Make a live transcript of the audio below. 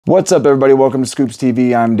What's up everybody, welcome to Scoops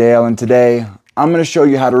TV. I'm Dale and today I'm going to show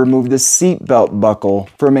you how to remove the seatbelt buckle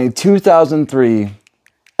from a 2003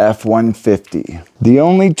 F150. The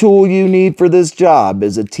only tool you need for this job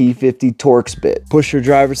is a T50 Torx bit. Push your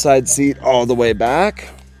driver's side seat all the way back.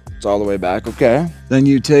 It's all the way back, okay. Then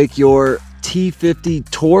you take your T50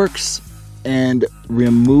 Torx and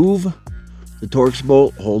remove the Torx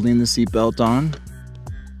bolt holding the seatbelt on.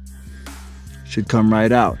 Should come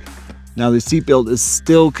right out. Now the seatbelt is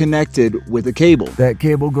still connected with a cable. That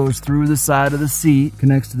cable goes through the side of the seat,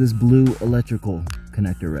 connects to this blue electrical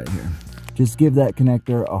connector right here. Just give that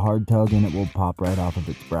connector a hard tug and it will pop right off of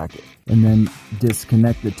its bracket. And then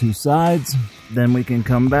disconnect the two sides. Then we can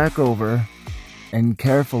come back over and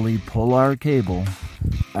carefully pull our cable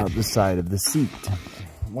out the side of the seat.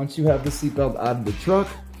 Once you have the seatbelt out of the truck,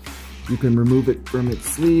 you can remove it from its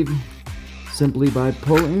sleeve simply by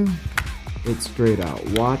pulling it straight out.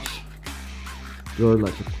 Watch your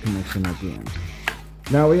electrical connection at the end.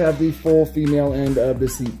 Now we have the full female end of the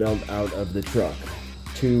seatbelt out of the truck.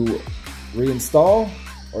 To reinstall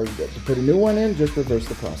or to put a new one in, just reverse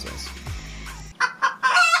the process.